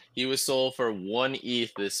 guys, he was sold for 1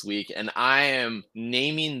 ETH this week, and I am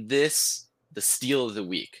naming this the steal of the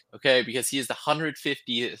week, okay? Because he is the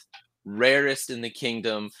 150th rarest in the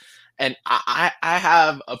kingdom, and I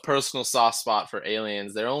have a personal soft spot for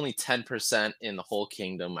aliens. They're only 10% in the whole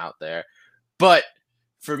kingdom out there, but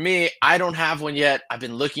for me, I don't have one yet. I've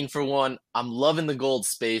been looking for one. I'm loving the gold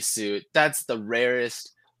spacesuit. That's the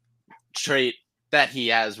rarest trait that he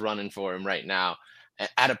has running for him right now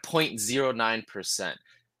at a 0.09%.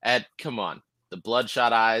 And come on, the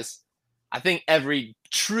bloodshot eyes. I think every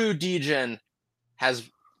true degen has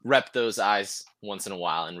repped those eyes once in a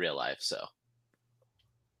while in real life. So.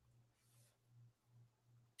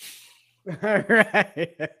 All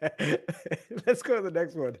right. Let's go to the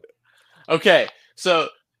next one. Okay, so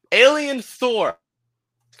Alien Thor,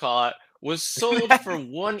 call it, was sold for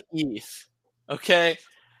 1 ETH. Okay,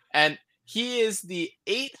 and he is the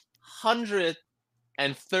 803rd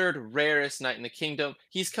rarest knight in the kingdom.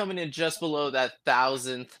 He's coming in just below that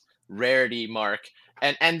 1,000th rarity mark,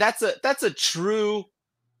 and that's a true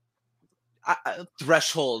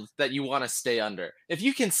threshold that you want to stay under. If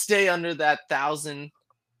you can stay under that 1,000,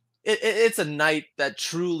 it's a knight that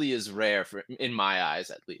truly is rare in my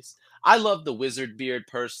eyes, at least. I love the wizard beard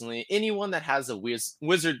personally. Anyone that has a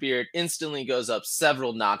wizard beard instantly goes up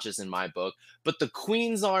several notches in my book. But the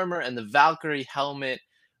Queen's armor and the Valkyrie helmet,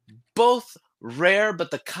 both rare, but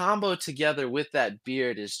the combo together with that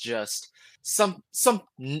beard is just some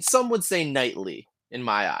would say knightly in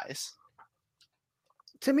my eyes.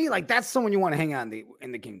 To me, like that's someone you want to hang out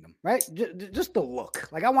in the kingdom, right? Just the look.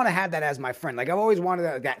 Like I want to have that as my friend. Like I've always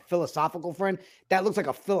wanted that philosophical friend that looks like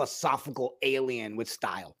a philosophical alien with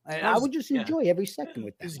style. And I would just enjoy every second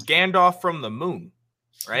with that. It's Gandalf from the moon,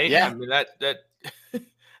 right? Yeah. I mean that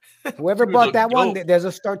Whoever bought that one, there's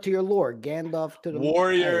a start to your lore. Gandalf to the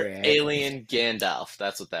warrior moon. Alien Gandalf.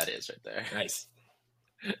 That's what that is right there. Nice.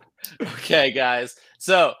 Okay, guys.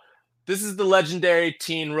 So this is the legendary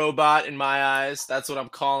teen robot in my eyes. That's what I'm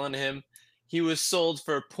calling him. He was sold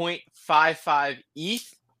for 0.55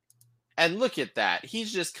 ETH. And look at that.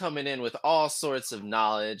 He's just coming in with all sorts of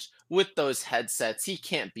knowledge with those headsets. He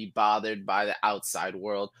can't be bothered by the outside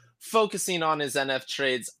world, focusing on his NF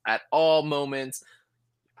trades at all moments.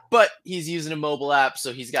 But he's using a mobile app,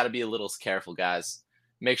 so he's got to be a little careful, guys.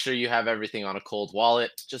 Make sure you have everything on a cold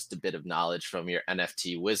wallet. Just a bit of knowledge from your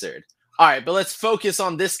NFT wizard. All right, but let's focus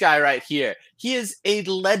on this guy right here. He is a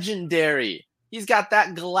legendary. He's got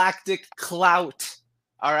that galactic clout.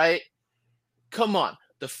 All right? Come on.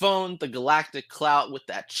 The phone, the galactic clout with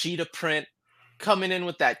that cheetah print, coming in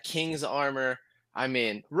with that king's armor. I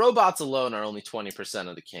mean, robots alone are only 20%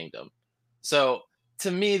 of the kingdom. So,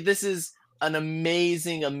 to me, this is an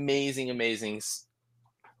amazing, amazing, amazing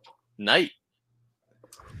knight.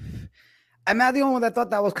 Am I the only one that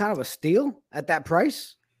thought that was kind of a steal at that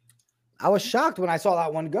price? I was shocked when I saw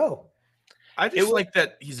that one go. I just like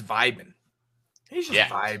that he's vibing. He's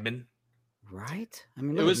just vibing. Right? I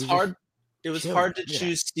mean, it was hard. It was hard to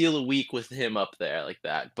choose steal a week with him up there like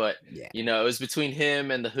that. But, you know, it was between him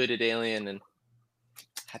and the hooded alien, and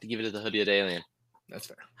I had to give it to the hooded alien. That's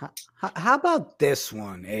fair. How about this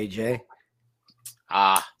one, AJ?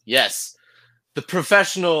 Yes. The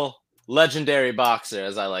professional legendary boxer,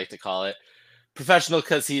 as I like to call it. Professional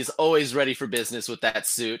because he's always ready for business with that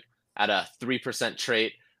suit at a 3%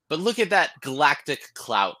 trait. But look at that galactic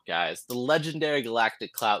clout, guys. The legendary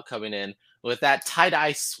galactic clout coming in with that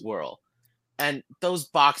tie-dye swirl. And those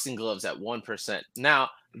boxing gloves at 1%. Now,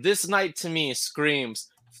 this knight to me screams,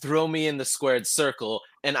 throw me in the squared circle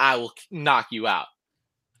and I will knock you out.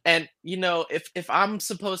 And, you know, if I'm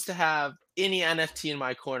supposed to have any NFT in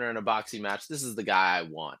my corner in a boxing match, this is the guy I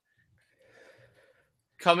want.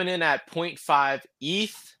 Coming in at 0.5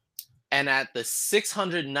 ETH and at the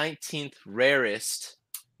 619th rarest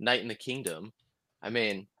knight in the kingdom. I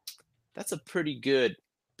mean, that's a pretty good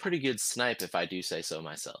snipe if I do say so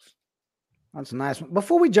myself. That's a nice one.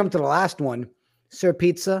 Before we jump to the last one, Sir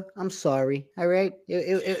Pizza, I'm sorry. All right.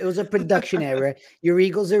 It was a production error. Your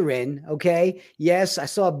Eagles are in. Okay. Yes, I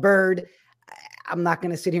saw a bird. I'm not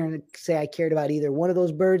going to sit here and say I cared about either one of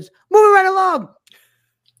those birds. Moving right along.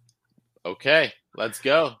 Okay, let's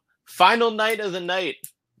go. Final night of the night.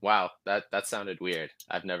 Wow, that sounded weird.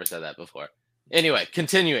 I've never said that before. Anyway,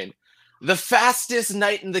 continuing. The fastest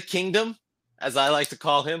knight in the kingdom, as I like to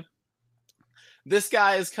call him. This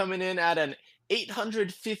guy is coming in at an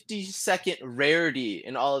 850-second rarity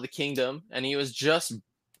in all of the kingdom, and he was just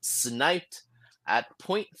sniped at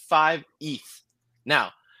 0.5 ETH.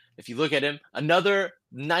 Now, if you look at him, another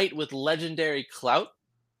knight with legendary clout,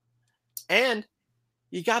 and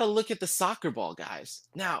you got to look at the soccer ball, guys.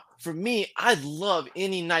 Now, for me, I love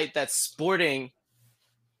any knight that's sporting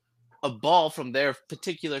a ball from their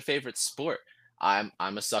particular favorite sport. I'm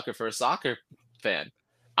a sucker for a soccer fan.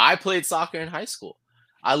 I played soccer in high school.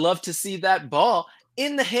 I love to see that ball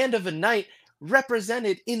in the hand of a knight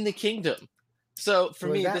represented in the kingdom. So for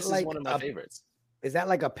me, this is one of my favorites. Is that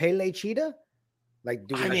like a Pele cheetah? Like,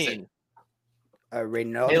 do mean a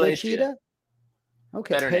Ronaldo cheetah?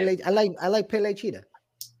 Okay, Pele. I like Pele cheetah.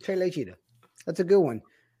 Pele cheetah. That's a good one.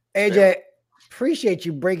 AJ, appreciate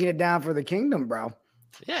you breaking it down for the kingdom, bro.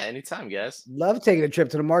 Yeah, anytime, guys. Love taking a trip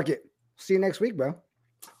to the market. See you next week, bro.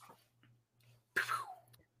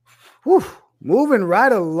 Whew. Moving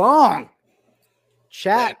right along.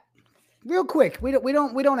 Chat. Real quick. We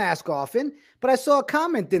don't ask often, but I saw a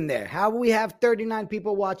comment in there. How we have 39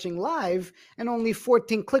 people watching live and only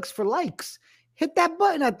 14 clicks for likes. Hit that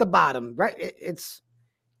button at the bottom, right? It's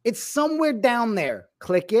somewhere down there.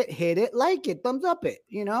 Click it, hit it, like it, thumbs up it,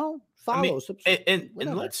 follow, subscribe. And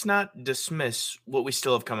let's not dismiss what we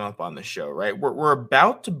still have come up on the show, right? We're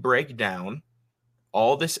about to break down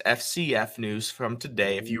all this FCF news from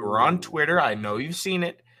today. If you were on Twitter, I know you've seen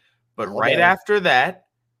it, but after that,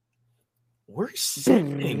 we're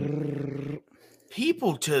sending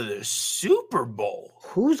people to the Super Bowl.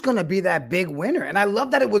 Who's going to be that big winner? And I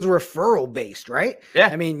love that it was referral based, right? Yeah.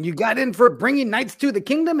 I mean, you got in for bringing knights to the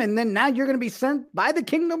kingdom, and then now you're going to be sent by the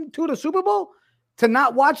kingdom to the Super Bowl to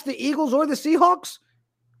not watch the Eagles or the Seahawks.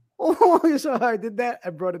 Oh, so I did that.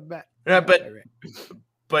 I brought it back. Yeah,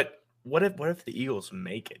 but what if the Eagles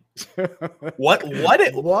make it? What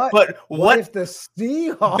if the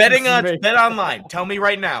Seahawks bet online? Tell me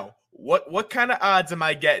right now. What kind of odds am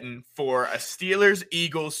I getting for a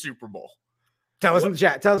Steelers-Eagles Super Bowl? Tell us in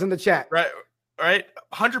the chat. Right.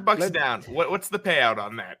 $100 down. What's the payout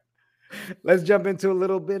on that? Let's jump into a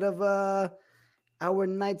little bit of our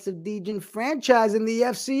Knights of Degen franchise in the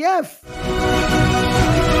FCF.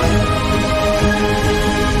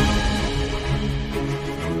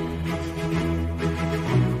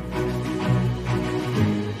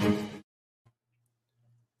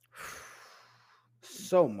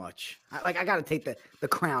 So much. I got to take the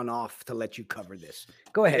crown off to let you cover this.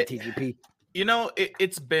 Go ahead, TGP.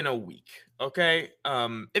 It's been a week, okay?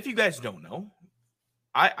 If you guys don't know,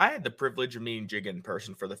 I had the privilege of meeting Jigga in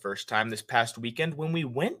person for the first time this past weekend when we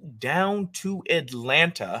went down to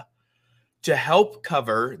Atlanta to help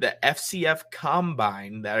cover the FCF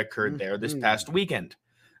Combine that occurred there this past weekend.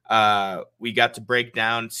 We got to break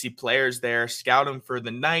down, see players there, scout them for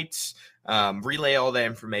the Knights, relay all that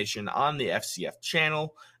information on the FCF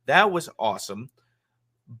channel. That was awesome.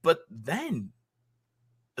 But then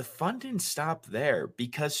the fun didn't stop there,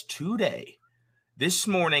 because today, this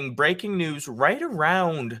morning, breaking news right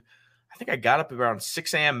around, I think I got up around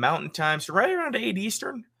 6 a.m. Mountain Time, so right around 8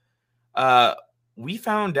 Eastern, we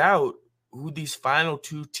found out who these final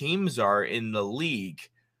two teams are in the league.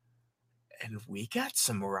 And we got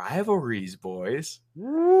some rivalries, boys.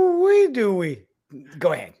 We?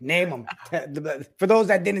 Go ahead. Name them. For those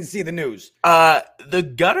that didn't see the news.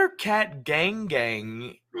 The Gutter Cat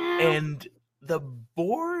Gang and the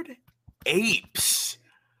Bored Apes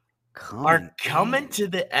are coming to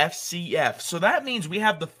the FCF. So that means we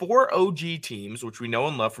have the 4 OG teams, which we know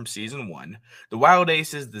and love from season 1. The Wild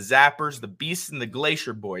Aces, the Zappers, the Beasts, and the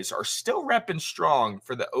Glacier Boys are still repping strong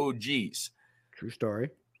for the OGs. True story.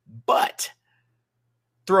 But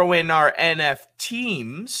throw in our NF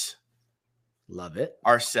teams. Love it.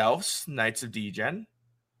 Ourselves, Knights of Degen,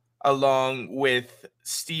 along with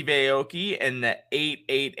Steve Aoki and the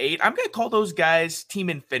 888. I'm going to call those guys Team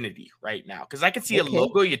Infinity right now, because I can see a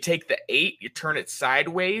logo. You take the 8, you turn it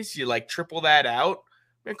sideways, you triple that out.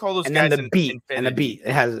 I'm going to call those guys Infinity. And the beat.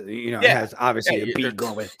 It has, it has obviously a beat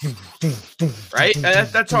going. Right?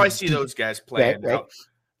 That's how I see those guys playing.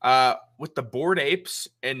 Right. With the Bored Apes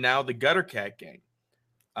and now the Gutter Cat Gang.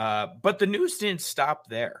 But the news didn't stop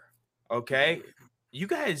there. Okay, you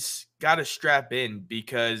guys got to strap in,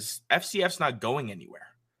 because FCF's not going anywhere.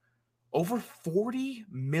 Over $40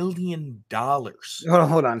 million.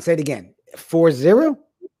 Hold on. Say it again. 4-0?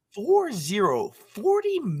 4-0.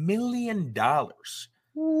 $40 million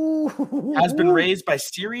has been raised by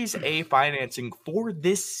Series A financing for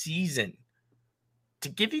this season. To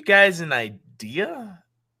give you guys an idea,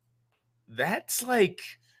 that's like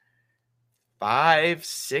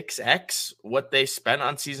 5-6x what they spent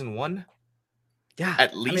on season 1. Yeah,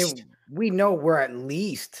 at least. I mean, we know we're at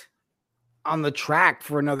least on the track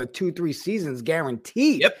for another 2-3 seasons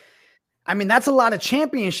guaranteed. Yep. I mean, that's a lot of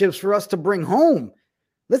championships for us to bring home.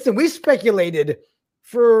 Listen, we speculated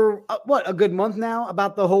for a good month now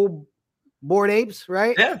about the whole Bored Apes,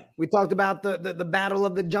 right? Yeah. We talked about the battle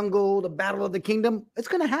of the jungle, the battle of the kingdom. It's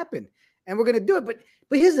going to happen, and we're going to do it.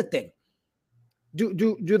 But here's the thing: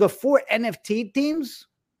 do the 4 NFT teams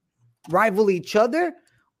rival each other,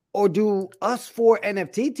 or do us 4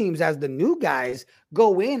 NFT teams as the new guys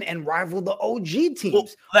go in and rival the OG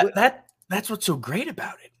teams? Well, that's what's so great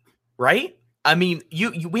about it, right? I mean,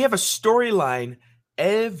 we have a storyline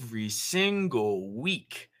every single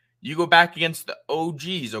week. You go back against the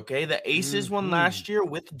OGs, okay? The Aces won last year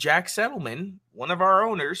with Jack Settleman, one of our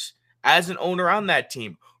owners, as an owner on that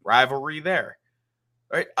team. Rivalry there.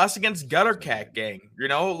 Right? Us against Gutter Cat Gang,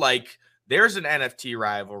 like there's an NFT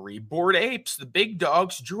rivalry. Bored Apes, the big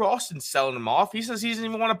dogs, Drew Austin's selling them off. He says he doesn't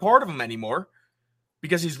even want a part of them anymore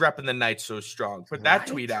because he's repping the Knights so strong. Put that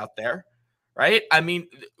tweet out there, right? I mean,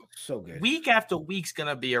 so good. Week after week's going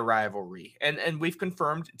to be a rivalry. And we've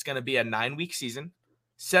confirmed it's going to be a 9-week season.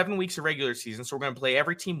 7 weeks of regular season, so we're going to play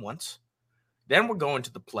every team once. Then we're going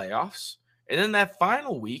to the playoffs. And then that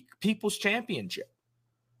final week, People's Championship.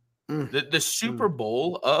 The Super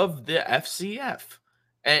Bowl of the FCF.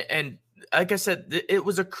 And like I said, it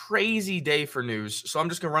was a crazy day for news. So I'm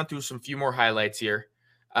just going to run through some few more highlights here.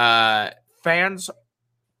 Fans,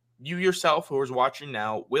 you yourself who is watching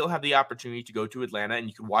now, will have the opportunity to go to Atlanta, and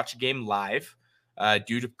you can watch a game live.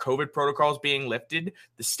 Due to COVID protocols being lifted,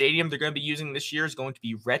 the stadium they're going to be using this year is going to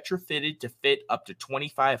be retrofitted to fit up to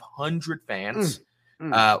 2,500 fans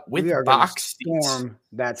with box seats. Storm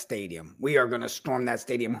that stadium. We are going to storm that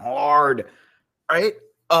stadium hard. Right?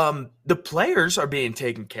 The players are being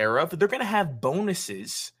taken care of. They're going to have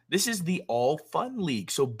bonuses. This is the All Fun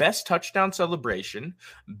League. So best touchdown celebration,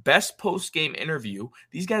 best post-game interview.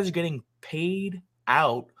 These guys are getting paid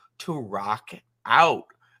out to rock out.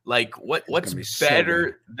 Like, what's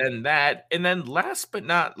better than that? And then last but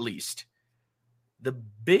not least, the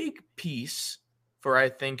big piece for, I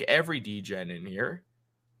think, every DGen in here,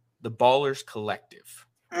 the Ballers Collective.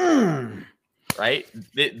 Right?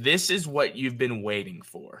 This is what you've been waiting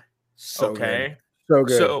for. Okay? So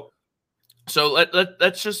good. So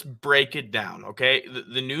let's just break it down, okay?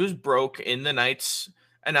 The news broke in the Knights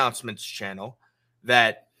announcements channel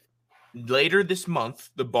that later this month,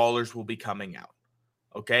 the Ballers will be coming out.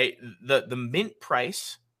 Okay, the mint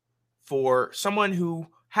price for someone who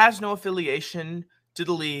has no affiliation to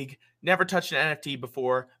the league, never touched an NFT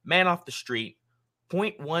before, man off the street,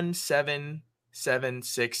 0.1776,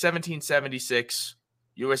 1776.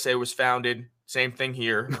 USA was founded. Same thing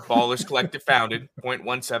here. Ballers Collective founded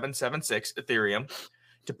 0.1776 Ethereum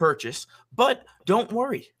to purchase. But don't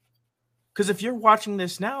worry, because if you're watching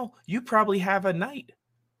this now, you probably have a Knight,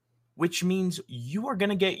 which means you are going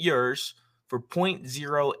to get yours for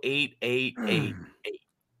 0.0888.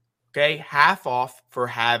 Okay, half off for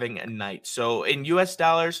having a Knight. So in US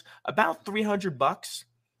dollars, about $300,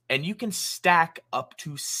 and you can stack up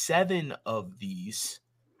to 7 of these.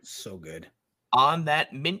 So good. On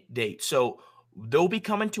that mint date. So they'll be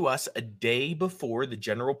coming to us a day before the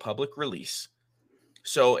general public release.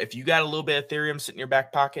 So if you got a little bit of Ethereum sitting in your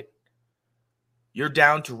back pocket, you're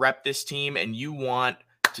down to rep this team and you want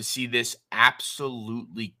to see this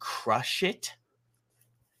absolutely crush it,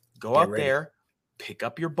 go out there, pick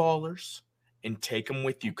up your ballers, and take them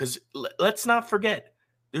with you. Because let's not forget,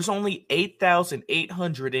 there's only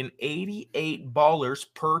 8,888 ballers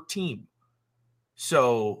per team.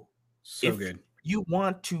 So if good. You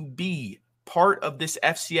want to be part of this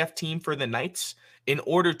FCF team for the Knights, in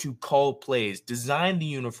order to call plays, design the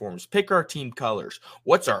uniforms, pick our team colors,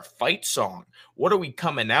 what's our fight song, what are we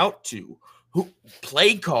coming out to, who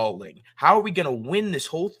play calling, how are we going to win this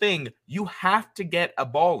whole thing? You have to get a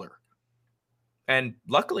baller. And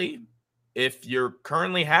luckily, if you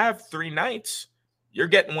currently have 3 Knights, you're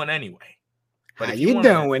getting one anyway. But how if you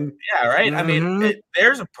doing? Yeah, right. I mean,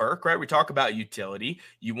 there's a perk, right? We talk about utility.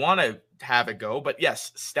 You want to have it go, but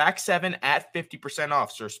yes, stack 7 at 50%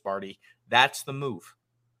 off, Sir Sparty. That's the move.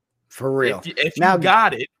 For real. If now, you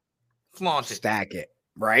got it, flaunt it. Stack it,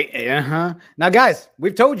 right? Now, guys,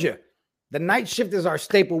 we've told you. The Night Shift is our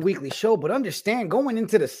staple weekly show, but understand going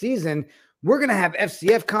into the season, we're going to have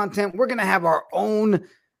FCF content. We're going to have our own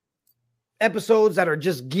episodes that are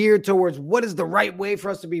just geared towards what is the right way for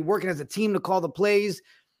us to be working as a team to call the plays.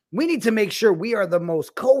 We need to make sure we are the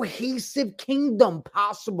most cohesive kingdom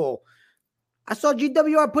possible. I saw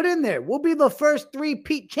GWR put in there. We'll be the first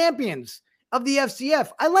 3-peat champions of the FCF.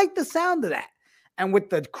 I like the sound of that. And with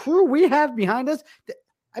the crew we have behind us,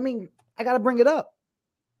 I mean, I got to bring it up.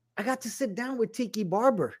 I got to sit down with Tiki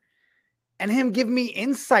Barber and him give me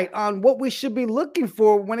insight on what we should be looking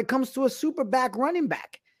for when it comes to a super back running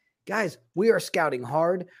back. Guys, we are scouting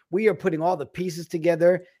hard. We are putting all the pieces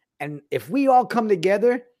together. And if we all come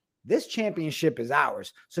together, this championship is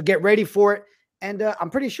ours. So get ready for it. And I'm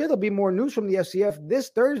pretty sure there'll be more news from the FCF this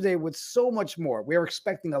Thursday with so much more. We are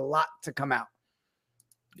expecting a lot to come out.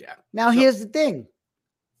 Yeah. Now, here's the thing.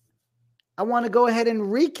 I want to go ahead and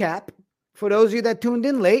recap. For those of you that tuned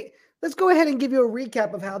in late, let's go ahead and give you a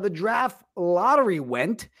recap of how the draft lottery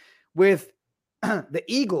went with the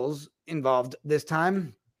Eagles involved this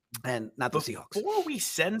time and not the Seahawks. Before we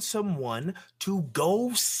send someone to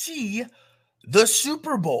go see the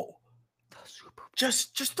Super Bowl,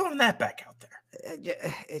 just throwing that back out there.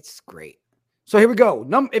 It's great. So here we go.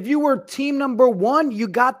 If you were team number 1, you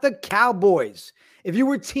got the Cowboys. If you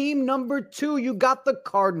were team number 2, you got the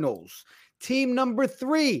Cardinals. Team number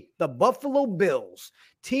 3, the Buffalo Bills.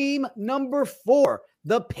 Team number 4,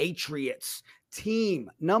 the Patriots. Team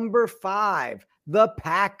number 5, the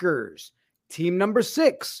Packers. Team number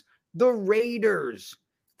 6, the Raiders.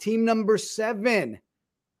 Team number 7,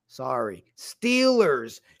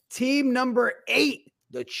 Steelers. Team number 8,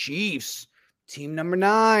 the Chiefs. Team number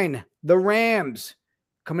 9, the Rams.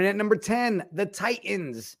 Coming in at number 10, the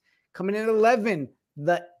Titans. Coming in at 11,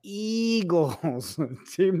 the Eagles.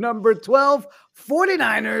 Team number 12,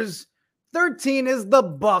 49ers. 13 is the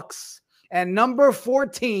Bucks. And number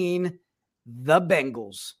 14, the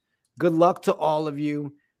Bengals. Good luck to all of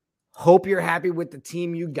you. Hope you're happy with the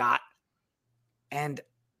team you got. And,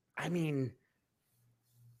 I mean,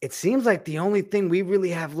 it seems like the only thing we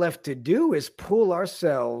really have left to do is pull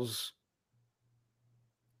ourselves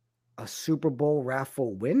a Super Bowl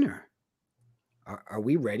raffle winner. Are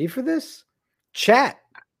we ready for this? Chat,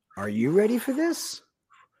 are you ready for this?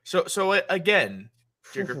 So again,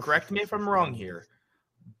 Jigger, correct me if I'm wrong here,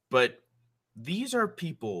 but these are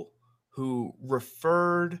people who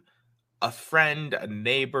referred a friend, a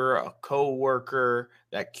neighbor, a coworker,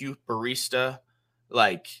 that cute barista,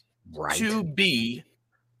 to be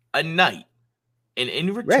a knight. And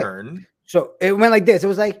in return... Right. So it went like this. It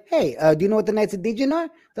was like, hey, do you know what the Knights of Degen are?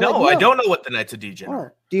 No, I don't know what the Knights of Degen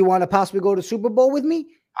are. Do you want to possibly go to Super Bowl with me?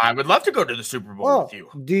 I would love to go to the Super Bowl with you.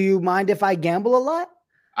 Do you mind if I gamble a lot?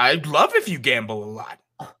 I'd love if you gamble a lot.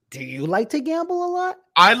 Do you like to gamble a lot?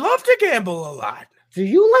 I love to gamble a lot. Do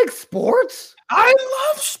you like sports? I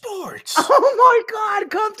love sports. Oh my God,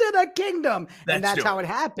 come to the kingdom. And that's how it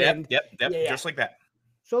happened. Yep, just like that.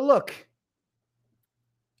 So look,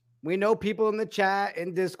 we know people in the chat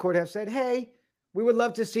and Discord have said, hey, we would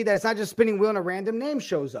love to see that. It's not just spinning wheel and a random name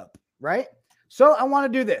shows up, right? So I want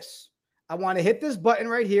to do this. I want to hit this button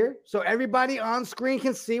right here so everybody on screen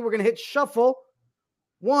can see. We're going to hit shuffle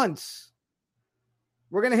once.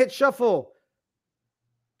 We're going to hit shuffle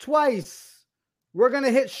twice. We're going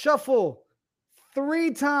to hit shuffle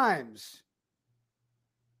 3 times.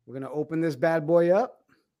 We're going to open this bad boy up.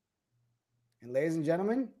 And ladies and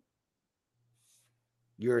gentlemen,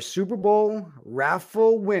 your Super Bowl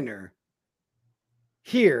raffle winner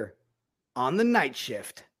here on the Night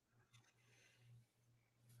Shift.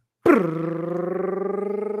 No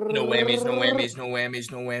whammies, no whammies, no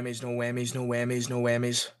whammies, no whammies, no whammies, no whammies, no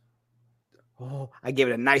whammies. Oh, I gave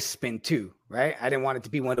it a nice spin too, right? I didn't want it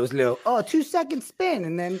to be one of those little, 2-second spin.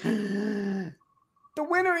 And then the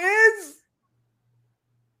winner is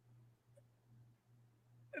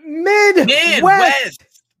Midwest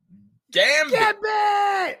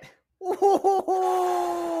Gambit.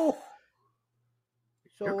 Oh.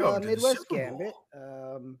 So Midwest Gambit,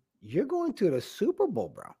 you're going to the Super Bowl,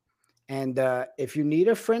 bro. And if you need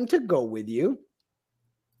a friend to go with you,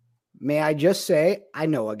 may I just say, I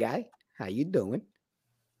know a guy. How you doing?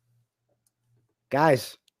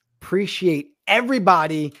 Guys, appreciate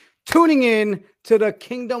everybody tuning in to the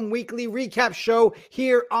Kingdom Weekly Recap Show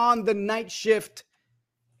here on the Night Shift.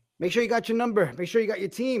 Make sure you got your number. Make sure you got your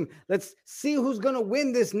team. Let's see who's going to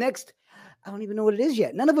win this next. I don't even know what it is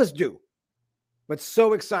yet. None of us do. But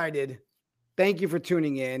so excited. Thank you for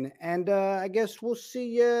tuning in. And I guess we'll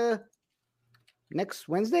see you next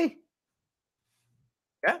Wednesday.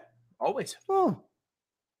 Yeah, always. Oh,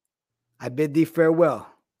 I bid thee farewell.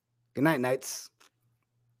 Good night, Knights.